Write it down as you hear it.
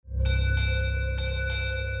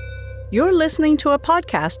You're listening to a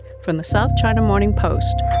podcast from the South China Morning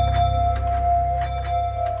Post.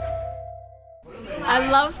 I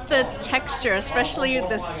love the texture, especially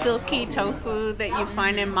the silky tofu that you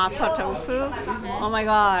find in mapo tofu. Oh my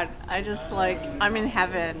God, I'm in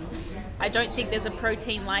heaven. I don't think there's a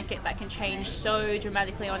protein like it that can change so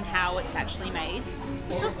dramatically on how it's actually made.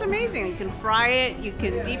 It's just amazing. You can fry it, you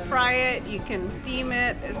can deep fry it, you can steam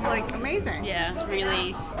it. It's like amazing. Yeah, it's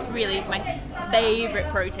really, really my favorite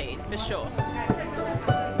protein for sure.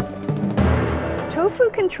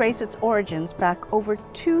 Tofu can trace its origins back over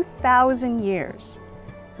 2,000 years.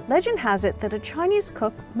 Legend has it that a Chinese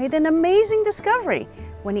cook made an amazing discovery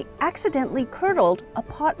when he accidentally curdled a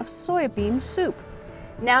pot of soybean soup.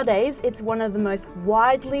 Nowadays, it's one of the most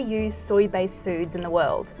widely used soy-based foods in the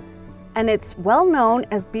world. And it's well known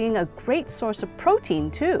as being a great source of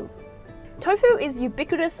protein, too. Tofu is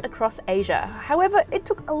ubiquitous across Asia. However, it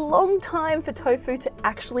took a long time for tofu to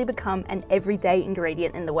actually become an everyday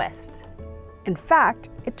ingredient in the West. In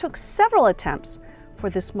fact, it took several attempts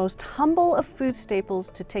for this most humble of food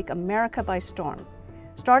staples to take America by storm,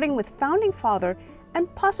 starting with founding father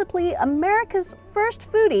and possibly America's first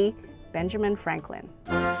foodie, Benjamin Franklin.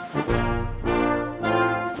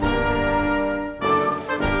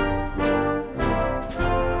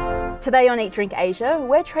 Today on Eat Drink Asia,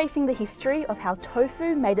 we're tracing the history of how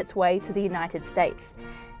tofu made its way to the United States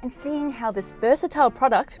and seeing how this versatile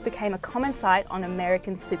product became a common sight on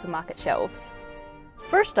American supermarket shelves.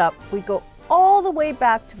 First up, we go all the way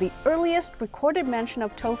back to the earliest recorded mention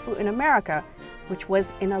of tofu in America, which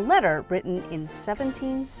was in a letter written in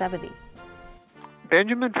 1770.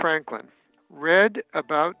 Benjamin Franklin read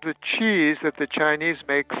about the cheese that the Chinese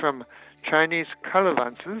make from Chinese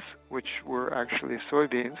calavanzas, which were actually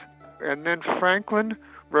soybeans. And then Franklin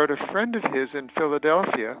wrote a friend of his in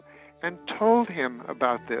Philadelphia and told him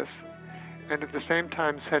about this, and at the same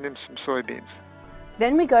time sent him some soybeans.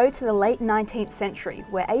 Then we go to the late 19th century,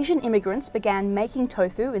 where Asian immigrants began making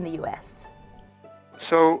tofu in the US.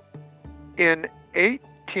 So in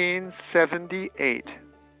 1878,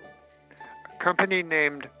 a company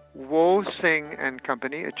named Wo Sing and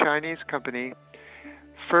Company, a Chinese company,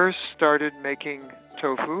 first started making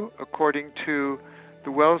tofu according to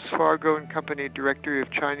the Wells Fargo and Company Directory of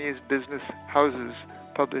Chinese Business Houses,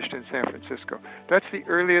 published in San Francisco. That's the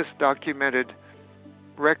earliest documented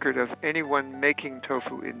record of anyone making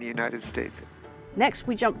tofu in the United States. Next,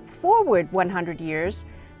 we jump forward 100 years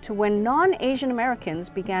to when non-Asian Americans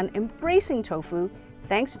began embracing tofu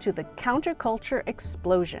thanks to the counterculture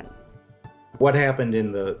explosion. What happened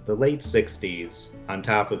in the late 60s on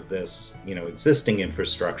top of this, existing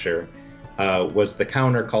infrastructure was the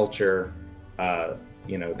counterculture,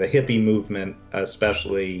 the hippie movement,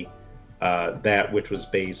 especially that which was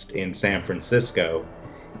based in San Francisco.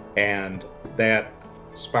 And that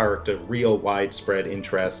sparked a real widespread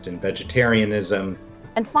interest in vegetarianism.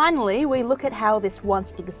 And finally, we look at how this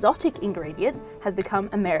once exotic ingredient has become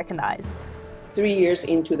Americanized. 3 years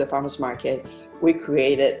into the farmers market, we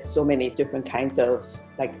created so many different kinds of,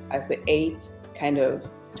 8 kind of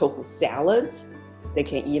tofu salads. They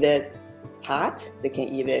can eat it hot, they can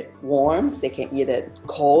eat it warm, they can eat it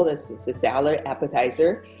cold as a salad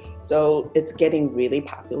appetizer. So it's getting really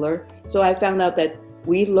popular. So I found out that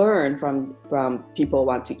we learn from people who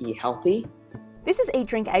want to eat healthy. This is Eat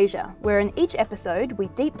Drink Asia, where in each episode we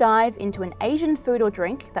deep dive into an Asian food or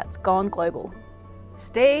drink that's gone global.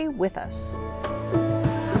 Stay with us.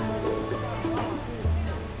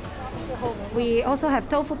 We also have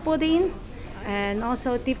tofu pudding and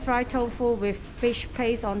also deep fried tofu with fish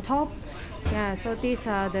paste on top. Yeah, so these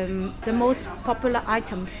are the most popular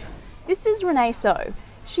items. This is Renee So.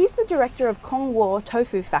 She's the director of Kong Wo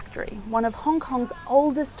Tofu Factory, one of Hong Kong's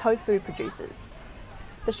oldest tofu producers.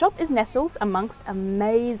 The shop is nestled amongst a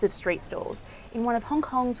maze of street stalls in one of Hong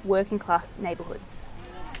Kong's working class neighbourhoods.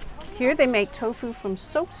 Here they make tofu from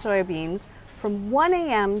soaked soybeans from 1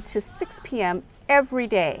 a.m. to 6 p.m. every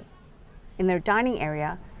day. In their dining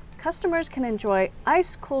area, customers can enjoy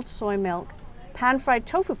ice-cold soy milk, pan-fried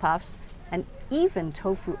tofu puffs, and even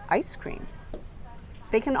tofu ice cream.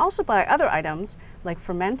 They can also buy other items like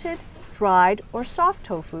fermented, dried, or soft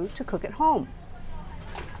tofu to cook at home.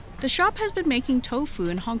 The shop has been making tofu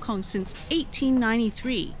in Hong Kong since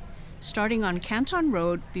 1893, starting on Canton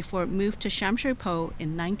Road before it moved to Sham Shui Po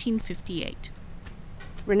in 1958.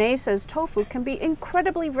 Renee says tofu can be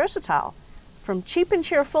incredibly versatile, from cheap and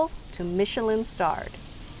cheerful to Michelin-starred.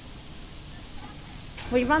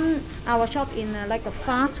 We run our shop in a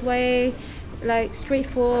fast way, like street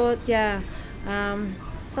food, yeah.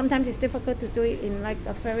 Sometimes it's difficult to do it in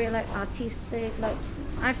a very artistic,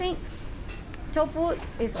 I think tofu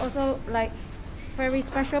is also very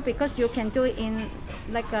special because you can do it in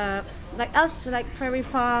like us, like very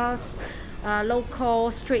fast,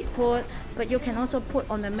 local street food. But you can also put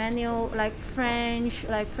on the menu like French,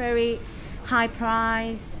 like very high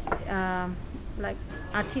price, like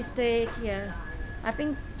artistic. Yeah, I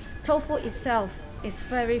think tofu itself is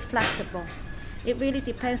very flexible. It really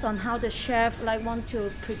depends on how the chef want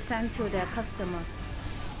to present to their customer.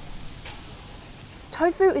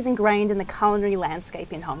 Tofu is ingrained in the culinary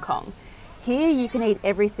landscape in Hong Kong. Here you can eat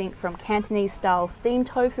everything from Cantonese-style steamed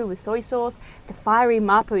tofu with soy sauce to fiery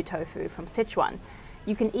mapo tofu from Sichuan.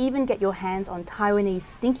 You can even get your hands on Taiwanese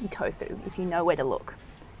stinky tofu if you know where to look.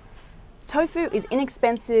 Tofu is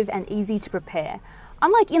inexpensive and easy to prepare.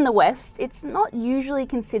 Unlike in the West, it's not usually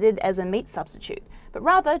considered as a meat substitute, but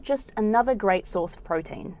rather just another great source of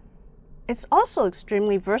protein. It's also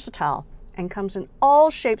extremely versatile and comes in all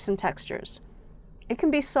shapes and textures. It can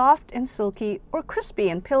be soft and silky or crispy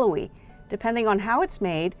and pillowy, depending on how it's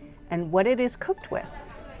made and what it is cooked with.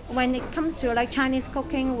 When it comes to Chinese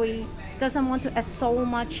cooking, we doesn't want to add so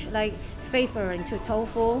much flavor into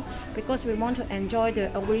tofu because we want to enjoy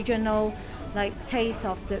the original taste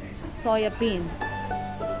of the soya bean.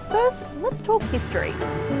 First, let's talk history.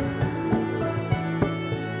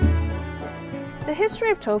 The history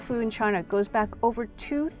of tofu in China goes back over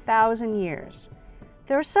 2,000 years.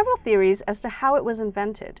 There are several theories as to how it was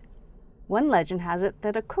invented. One legend has it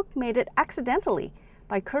that a cook made it accidentally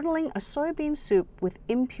by curdling a soybean soup with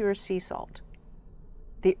impure sea salt.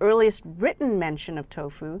 The earliest written mention of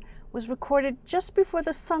tofu was recorded just before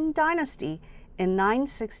the Sung dynasty in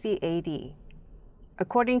 960 AD.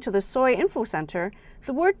 According to the Soy Info Center,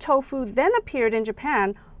 the word tofu then appeared in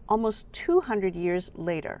Japan almost 200 years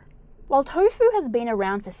later. While tofu has been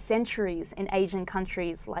around for centuries in Asian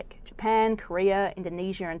countries like Japan, Korea,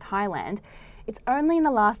 Indonesia, and Thailand, it's only in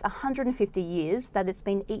the last 150 years that it's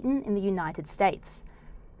been eaten in the United States.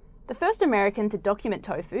 The first American to document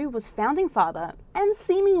tofu was founding father and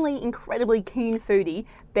seemingly incredibly keen foodie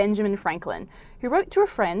Benjamin Franklin, who wrote to a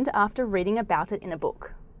friend after reading about it in a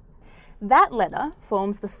book. That letter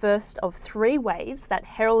forms the first of 3 waves that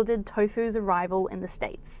heralded tofu's arrival in the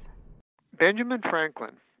States. Benjamin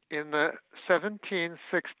Franklin, in the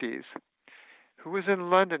 1760s, who was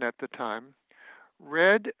in London at the time,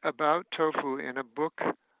 read about tofu in a book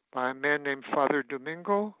by a man named Father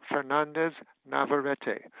Domingo Fernandez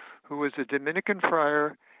Navarrete, who was a Dominican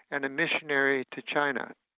friar and a missionary to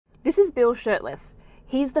China. This is Bill Shurtleff.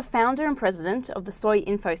 He's the founder and president of the Soy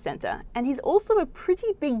Info Center, and he's also a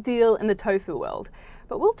pretty big deal in the tofu world.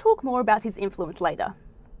 But we'll talk more about his influence later.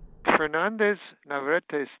 Fernandez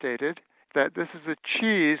Navarrete stated that this is a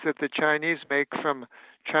cheese that the Chinese make from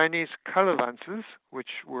Chinese calavanzas, which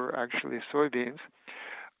were actually soybeans,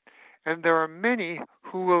 and there are many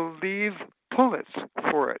who will leave pullets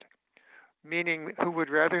for it, meaning who would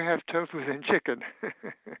rather have tofu than chicken.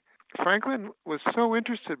 Franklin was so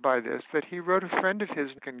interested by this that he wrote a friend of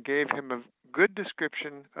his and gave him a good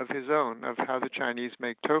description of his own of how the Chinese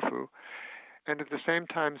make tofu, and at the same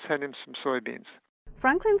time sent him some soybeans.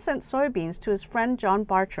 Franklin sent soybeans to his friend John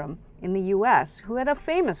Bartram in the U.S., who had a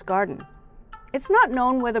famous garden. It's not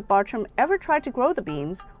known whether Bartram ever tried to grow the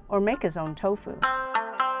beans or make his own tofu.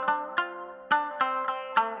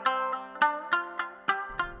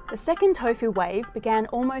 The second tofu wave began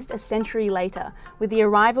almost a century later with the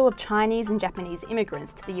arrival of Chinese and Japanese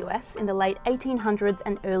immigrants to the US in the late 1800s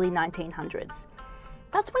and early 1900s.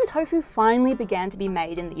 That's when tofu finally began to be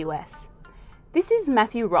made in the US. This is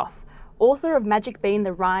Matthew Roth, author of Magic Bean: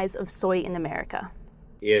 The Rise of Soy in America.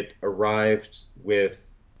 It arrived with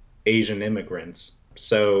Asian immigrants,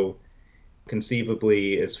 so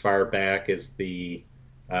conceivably as far back as the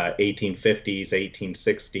 1850s,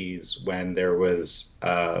 1860s, when there was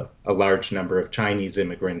a large number of Chinese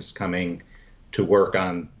immigrants coming to work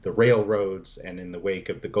on the railroads and in the wake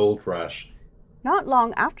of the gold rush. Not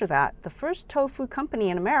long after that, the first tofu company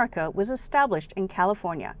in America was established in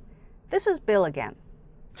California. This is Bill again.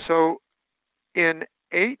 So in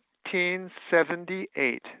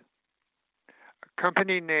 1878, a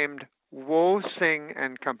company named Wo Sing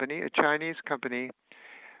and Company, a Chinese company,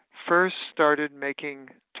 first started making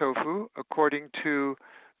tofu according to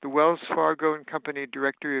the Wells Fargo and Company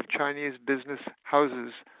Directory of Chinese Business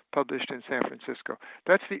Houses published in San Francisco.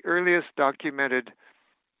 That's the earliest documented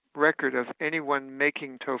record of anyone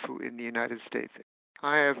making tofu in the United States.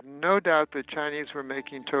 I have no doubt that Chinese were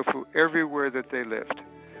making tofu everywhere that they lived,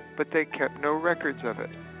 but they kept no records of it,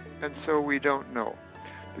 and so we don't know.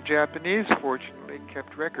 The Japanese, fortunately,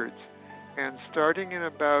 kept records, and starting in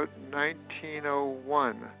about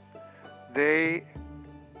 1901, they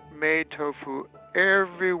made tofu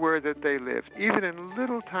everywhere that they lived. Even in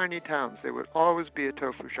little tiny towns, there would always be a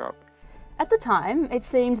tofu shop. At the time, it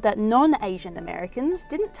seemed that non-Asian Americans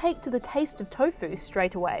didn't take to the taste of tofu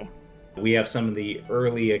straight away. We have some of the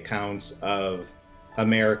early accounts of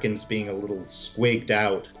Americans being a little squigged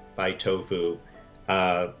out by tofu,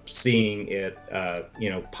 seeing it,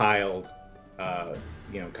 piled,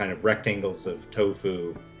 kind of rectangles of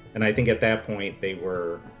tofu. And I think at that point they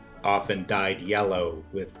were often dyed yellow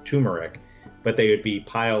with turmeric, but they would be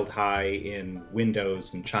piled high in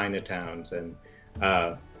windows in Chinatowns. And,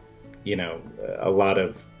 a lot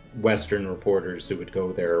of Western reporters who would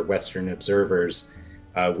go there, Western observers,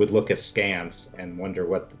 would look askance and wonder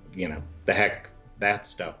what, the heck that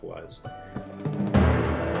stuff was.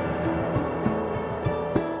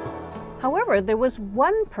 However, there was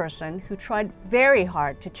one person who tried very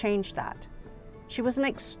hard to change that. She was an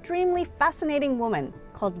extremely fascinating woman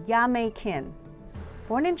called Yamei Qin.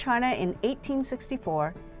 Born in China in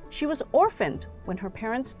 1864, she was orphaned when her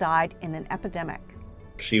parents died in an epidemic.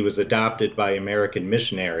 She was adopted by American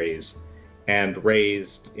missionaries and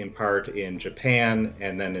raised in part in Japan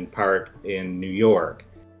and then in part in New York.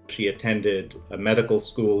 She attended a medical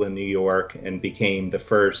school in New York and became the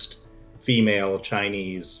first female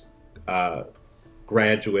Chinese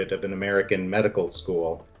graduate of an American medical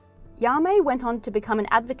school. Yamei went on to become an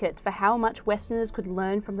advocate for how much Westerners could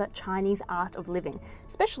learn from that Chinese art of living,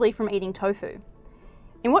 especially from eating tofu.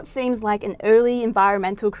 In what seems like an early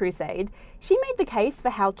environmental crusade, she made the case for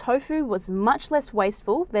how tofu was much less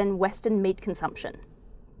wasteful than Western meat consumption.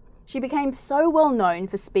 She became so well known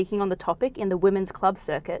for speaking on the topic in the women's club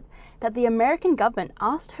circuit that the American government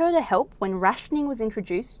asked her to help when rationing was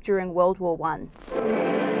introduced during World War I.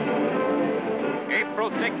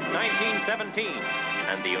 April 6, 1917,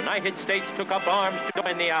 and the United States took up arms to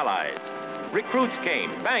join the Allies. Recruits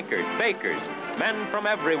came, bankers, bakers, men from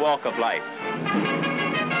every walk of life.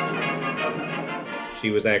 She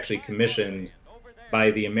was actually commissioned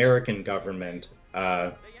by the American government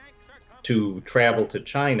to travel to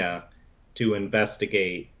China to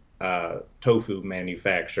investigate tofu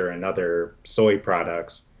manufacture and other soy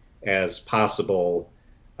products as possible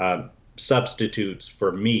substitutes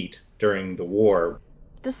for meat during the war.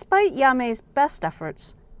 Despite Yamei's best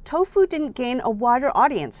efforts, tofu didn't gain a wider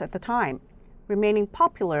audience at the time, remaining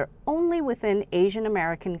popular only within Asian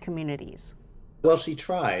American communities. Well, she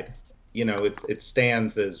tried. It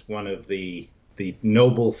stands as one of the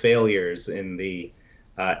noble failures in the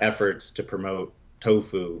efforts to promote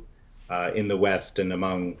tofu in the West and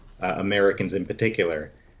among Americans in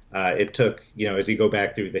particular. It took, as you go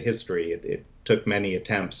back through the history, it took many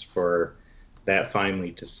attempts for that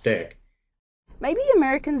finally to stick. Maybe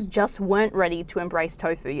Americans just weren't ready to embrace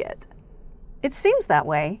tofu yet. It seems that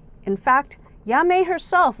way. In fact, Yamei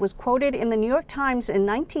herself was quoted in the New York Times in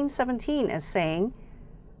 1917 as saying,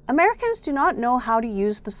 "Americans do not know how to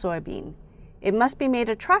use the soybean. It must be made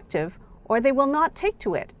attractive or they will not take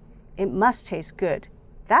to it. It must taste good.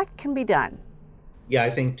 That can be done." Yeah,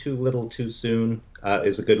 I think too little too soon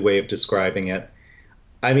is a good way of describing it.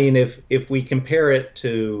 I mean, if we compare it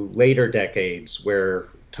to later decades where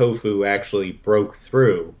tofu actually broke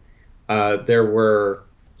through, there were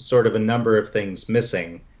sort of a number of things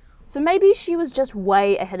missing. So maybe she was just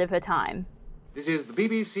way ahead of her time. This is the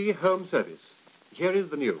BBC Home Service. Here is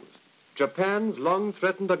the news. Japan's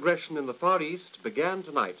long-threatened aggression in the Far East began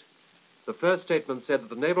tonight. The first statement said that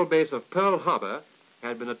the naval base of Pearl Harbor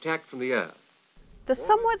had been attacked from the air. The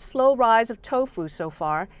somewhat slow rise of tofu so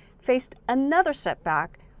far faced another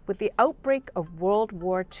setback with the outbreak of World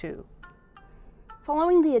War II.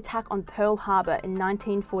 Following the attack on Pearl Harbor in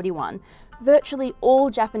 1941, virtually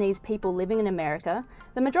all Japanese people living in America,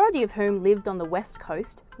 the majority of whom lived on the West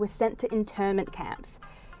Coast, were sent to internment camps.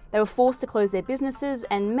 They were forced to close their businesses,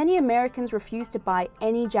 and many Americans refused to buy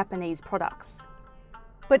any Japanese products.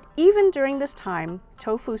 But even during this time,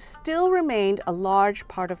 tofu still remained a large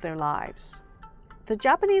part of their lives. The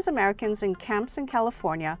Japanese Americans in camps in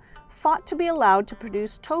California fought to be allowed to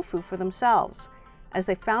produce tofu for themselves, as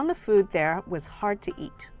they found the food there was hard to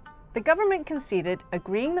eat. The government conceded,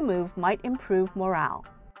 agreeing the move might improve morale.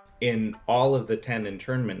 In all of the 10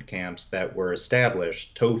 internment camps that were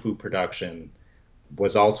established, tofu production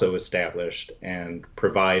was also established and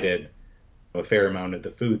provided a fair amount of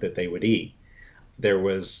the food that they would eat. There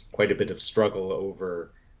was quite a bit of struggle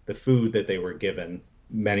over the food that they were given.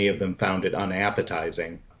 Many of them found it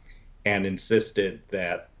unappetizing and insisted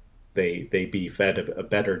that they be fed a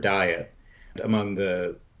better diet. Among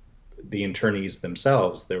the internees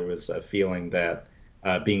themselves, there was a feeling that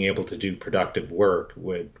being able to do productive work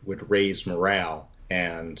would raise morale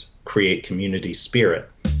and create community spirit.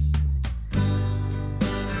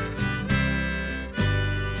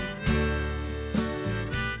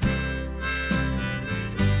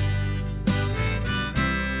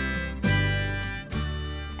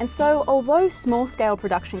 And so, although small-scale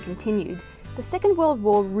production continued, the Second World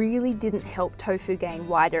War really didn't help tofu gain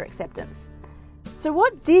wider acceptance. So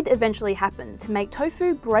what did eventually happen to make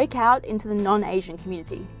tofu break out into the non-Asian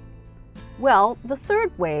community? Well, the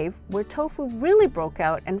third wave, where tofu really broke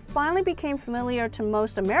out and finally became familiar to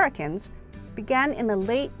most Americans, began in the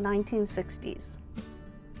late 1960s.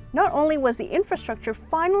 Not only was the infrastructure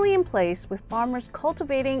finally in place with farmers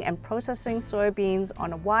cultivating and processing soybeans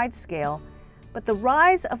on a wide scale, but the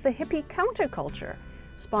rise of the hippie counterculture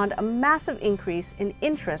spawned a massive increase in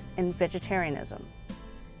interest in vegetarianism.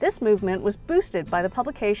 This movement was boosted by the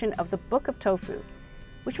publication of the Book of Tofu,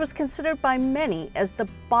 which was considered by many as the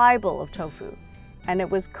Bible of tofu, and it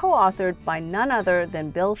was co-authored by none other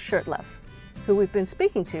than Bill Shurtleff, who we've been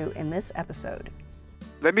speaking to in this episode.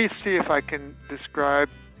 Let me see if I can describe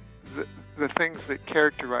the things that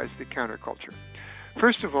characterize the counterculture.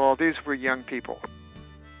 First of all, these were young people,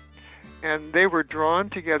 and they were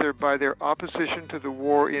drawn together by their opposition to the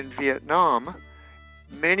war in Vietnam.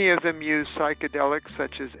 Many of them used psychedelics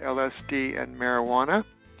such as LSD and marijuana.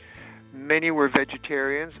 Many were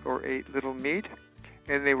vegetarians or ate little meat,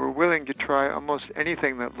 and they were willing to try almost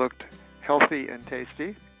anything that looked healthy and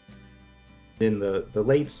tasty. In the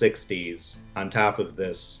late 60s, on top of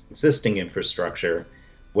this existing infrastructure,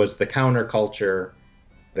 was the counterculture,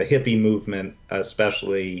 the hippie movement,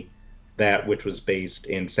 especially that which was based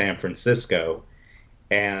in San Francisco.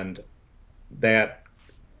 And that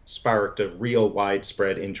sparked a real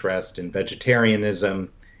widespread interest in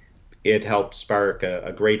vegetarianism. It helped spark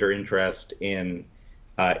a greater interest in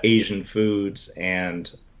Asian foods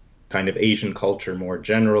and kind of Asian culture more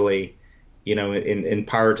generally. You know, in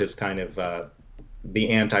part is kind of the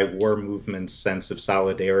anti-war movement's sense of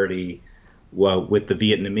solidarity with the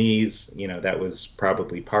Vietnamese. You know, that was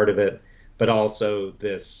probably part of it, but also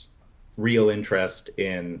this real interest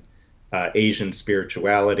in Asian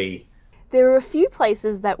spirituality. There were a few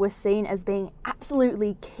places that were seen as being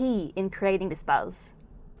absolutely key in creating this buzz.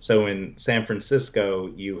 So in San Francisco,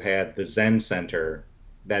 you had the Zen Center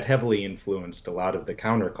that heavily influenced a lot of the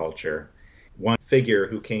counterculture. One figure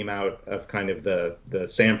who came out of kind of the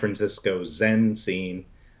San Francisco Zen scene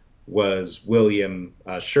was William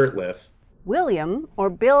Shurtleff. William, or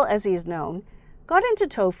Bill as he's known, got into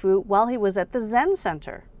tofu while he was at the Zen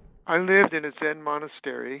Center. I lived in a Zen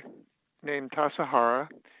monastery named Tassajara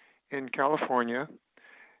in California,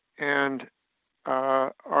 and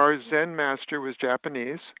our Zen master was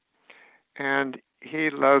Japanese, and he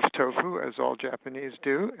loved tofu, as all Japanese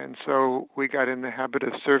do, and so we got in the habit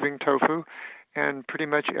of serving tofu, and pretty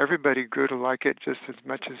much everybody grew to like it just as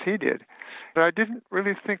much as he did. But I didn't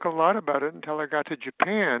really think a lot about it until I got to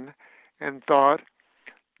Japan and thought,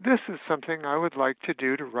 this is something I would like to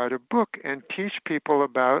do, to write a book and teach people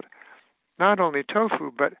about not only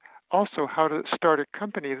tofu, but also how to start a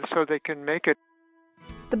company so they can make it.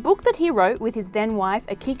 The book that he wrote with his then wife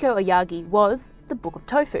Akiko Oyagi was The Book of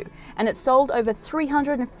Tofu, and it sold over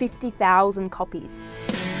 350,000 copies.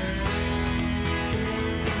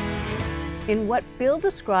 In what Bill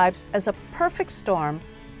describes as a perfect storm,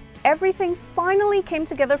 everything finally came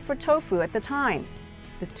together for tofu at the time.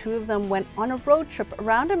 The two of them went on a road trip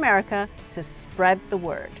around America to spread the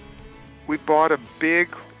word. We bought a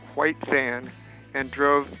big white van and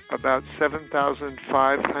drove about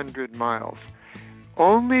 7,500 miles,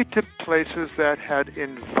 only to places that had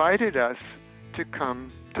invited us to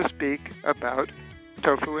come to speak about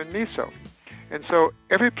tofu and miso. And so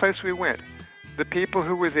every place we went, the people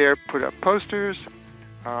who were there put up posters,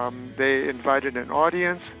 they invited an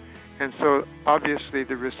audience, and so obviously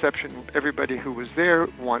the reception, everybody who was there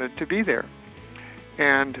wanted to be there.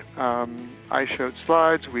 And I showed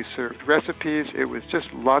slides, we served recipes, it was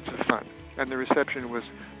just lots of fun. And the reception was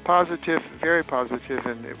positive, very positive,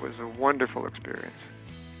 and it was a wonderful experience.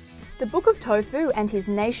 The Book of Tofu and his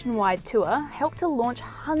nationwide tour helped to launch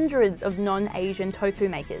hundreds of non-Asian tofu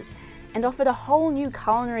makers and offered a whole new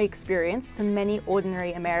culinary experience for many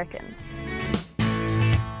ordinary Americans.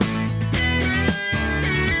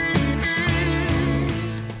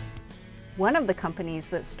 One of the companies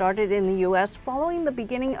that started in the U.S. following the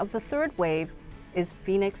beginning of the third wave is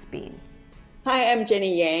Phoenix Bean. Hi, I'm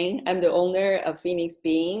Jenny Yang. I'm the owner of Phoenix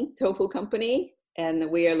Bean Tofu Company, and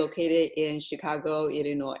we are located in Chicago,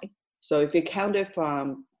 Illinois. So if you count it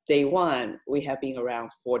from day one, we have been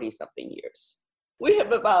around 40-something years. We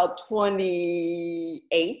have about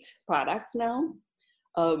 28 products now.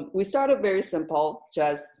 We started very simple,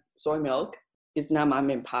 just soy milk. It's not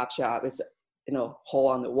mom and pop shop. It's hole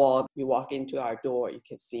on the wall. You walk into our door, you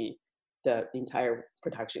can see the entire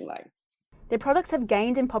production line. Their products have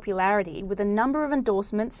gained in popularity with a number of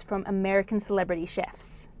endorsements from American celebrity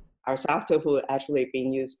chefs. Our soft tofu actually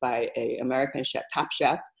being used by an American chef, top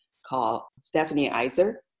chef called Stephanie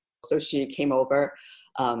Iser. So she came over,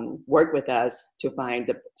 worked with us to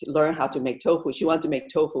learn how to make tofu. She wanted to make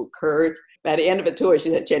tofu curd. By the end of the tour,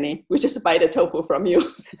 she said, "Jenny, we just buy the tofu from you."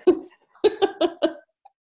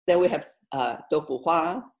 Then we have tofu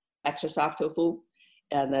hua, extra soft tofu.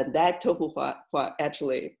 And then that tofu hua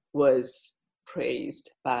actually was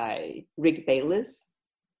praised by Rick Bayless.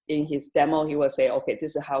 In his demo, he will say, okay,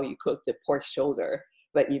 this is how you cook the pork shoulder.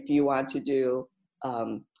 But if you want to do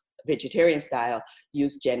vegetarian style,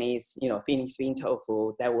 use Jenny's, Phoenix bean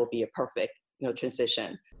tofu. That will be a perfect,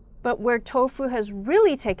 transition. But where tofu has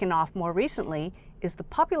really taken off more recently is the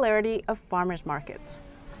popularity of farmers markets.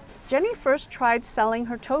 Jenny first tried selling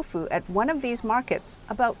her tofu at one of these markets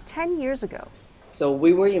about 10 years ago. So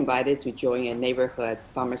we were invited to join a neighborhood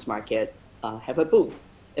farmers market, have a booth.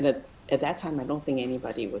 And at that time, I don't think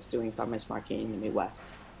anybody was doing farmers market in the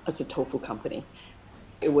Midwest as a tofu company.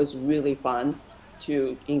 It was really fun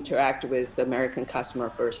to interact with the American customer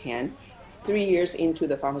firsthand. 3 years into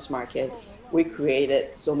the farmers market, we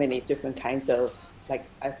created so many different kinds of,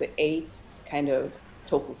 8 kind of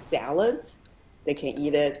tofu salads. They can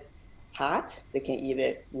eat it hot, they can eat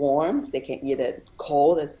it warm, they can eat it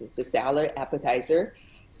cold as a salad appetizer.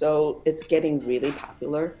 So it's getting really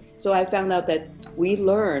popular. So I found out that we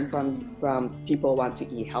learn from people who want to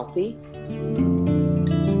eat healthy.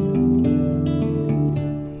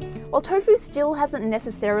 While tofu still hasn't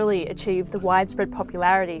necessarily achieved the widespread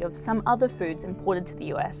popularity of some other foods imported to the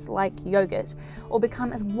US, like yogurt, or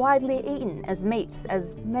become as widely eaten as meat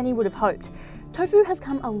as many would have hoped, tofu has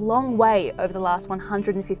come a long way over the last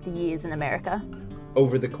 150 years in America.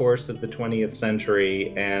 Over the course of the 20th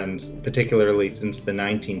century, and particularly since the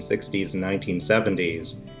 1960s and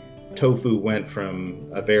 1970s, tofu went from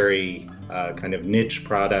a very kind of niche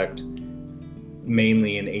product,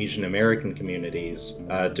 mainly in Asian American communities,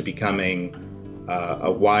 to becoming a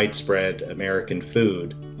widespread American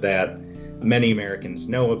food that many Americans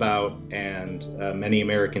know about and many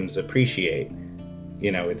Americans appreciate.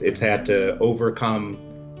 It's had to overcome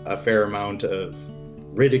a fair amount of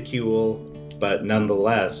ridicule, but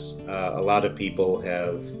nonetheless, a lot of people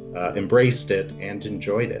have embraced it and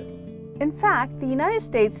enjoyed it. In fact, the United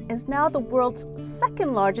States is now the world's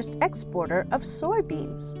second largest exporter of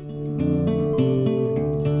soybeans.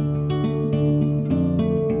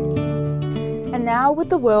 And now, with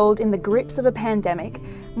the world in the grips of a pandemic,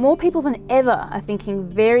 more people than ever are thinking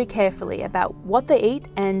very carefully about what they eat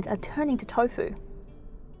and are turning to tofu.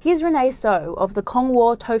 Here's Renee So of the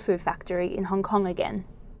Kongwo Tofu Factory in Hong Kong again.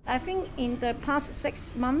 I think in the past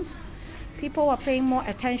 6 months, people are paying more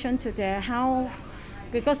attention to their health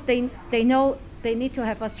because they know they need to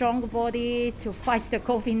have a strong body to fight the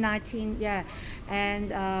COVID-19. Yeah,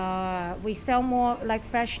 and we sell more like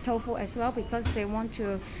fresh tofu as well because they want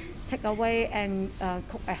to take away and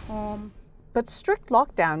cook at home. But strict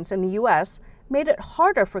lockdowns in the US made it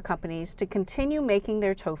harder for companies to continue making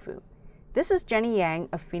their tofu. This is Jenny Yang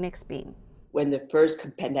of Phoenix Bean. When the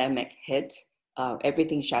first pandemic hit,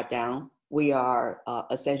 everything shut down. We are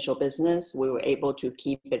essential business. We were able to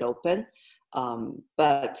keep it open.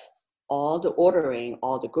 But all the ordering,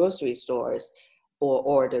 all the grocery stores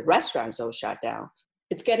or the restaurants all shut down.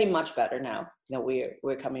 It's getting much better now.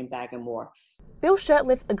 We're coming back and more. Bill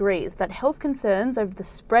Shurtleff agrees that health concerns over the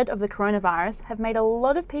spread of the coronavirus have made a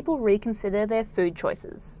lot of people reconsider their food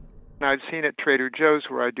choices. I've seen at Trader Joe's,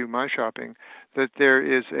 where I do my shopping, that there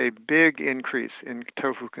is a big increase in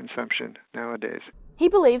tofu consumption nowadays. He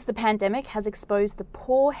believes the pandemic has exposed the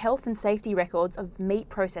poor health and safety records of meat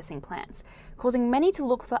processing plants, causing many to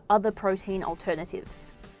look for other protein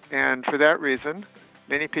alternatives. And for that reason,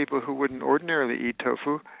 many people who wouldn't ordinarily eat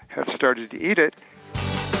tofu have started to eat it.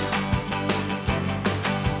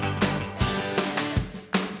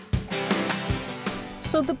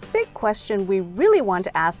 So the big question we really want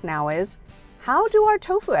to ask now is, how do our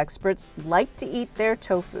tofu experts like to eat their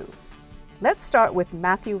tofu? Let's start with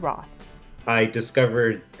Matthew Roth. I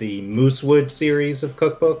discovered the Moosewood series of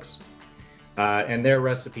cookbooks, and their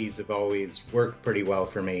recipes have always worked pretty well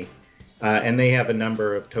for me. And they have a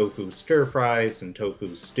number of tofu stir fries and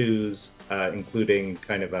tofu stews, including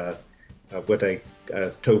kind of a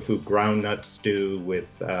tofu groundnut stew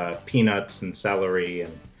with peanuts and celery.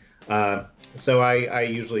 And so I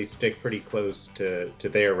usually stick pretty close to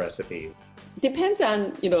their recipes. Depends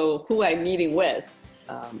on who I'm meeting with.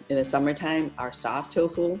 In the summertime, our soft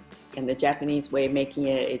tofu and the Japanese way of making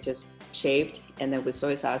it, it's just shaved and then with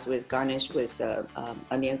soy sauce, with garnished with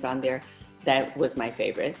onions on there. That was my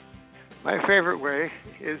favorite. My favorite way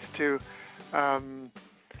is to, I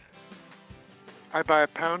buy a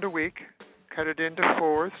pound a week cut it into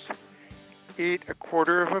fourths, eat a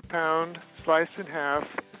quarter of a pound, slice in half,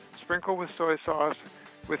 sprinkle with soy sauce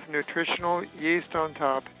with nutritional yeast on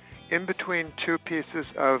top, in between 2 pieces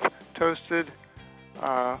of toasted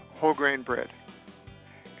whole grain bread,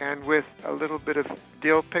 and with a little bit of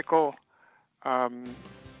dill pickle on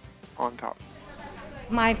top.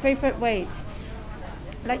 My favorite way,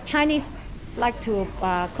 like Chinese like to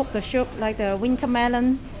cook the soup, like the winter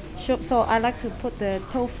melon soup. So I like to put the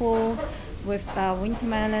tofu with winter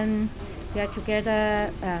melon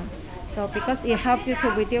together. So because it helps you to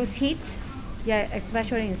reduce heat,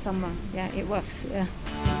 especially in summer. Yeah, it works. Yeah.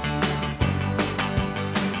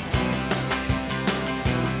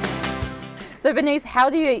 So Bernice, how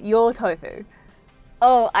do you eat your tofu?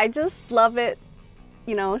 Oh, I just love it,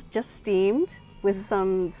 just steamed with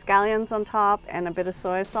some scallions on top and a bit of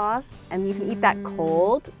soy sauce. And you can eat that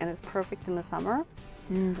cold, and it's perfect in the summer.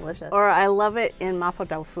 Delicious. Or I love it in mapo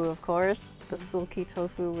tofu, of course, the silky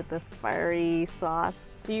tofu with the fiery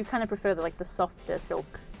sauce. So you kind of prefer the softer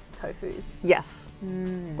silk tofus? Yes.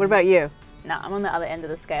 What about you? No, I'm on the other end of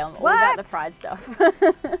the scale. I'm all What? about the fried stuff.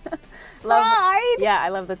 Fried? Yeah, I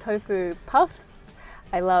love the tofu puffs.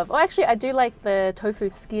 Actually, I do like the tofu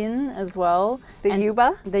skin as well. The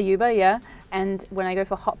yuba? The yuba, yeah. And when I go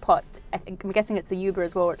for hot pot, I'm guessing it's the yuba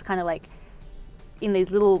as well, where it's kind of like in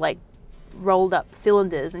these little rolled up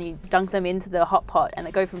cylinders, and you dunk them into the hot pot, and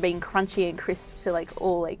they go from being crunchy and crisp to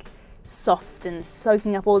all soft and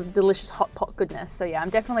soaking up all the delicious hot pot goodness. So yeah, I'm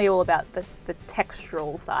definitely all about the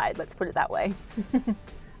textural side, let's put it that way.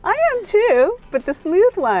 I am too, but the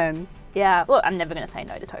smooth one. Yeah, look, I'm never going to say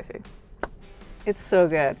no to tofu. It's so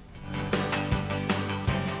good.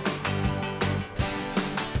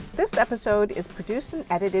 This episode is produced and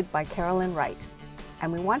edited by Carolyn Wright,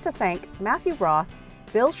 and we want to thank Matthew Roth,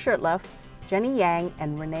 Bill Shurtleff, Jenny Yang,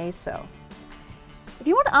 and Renee So. If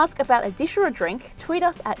you want to ask about a dish or a drink, tweet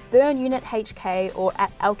us at BurnUnitHK or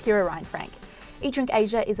at Alkira Reinfrank. Eat Drink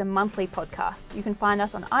Asia is a monthly podcast. You can find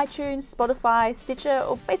us on iTunes, Spotify, Stitcher,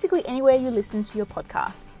 or basically anywhere you listen to your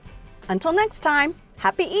podcasts. Until next time,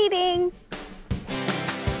 happy eating!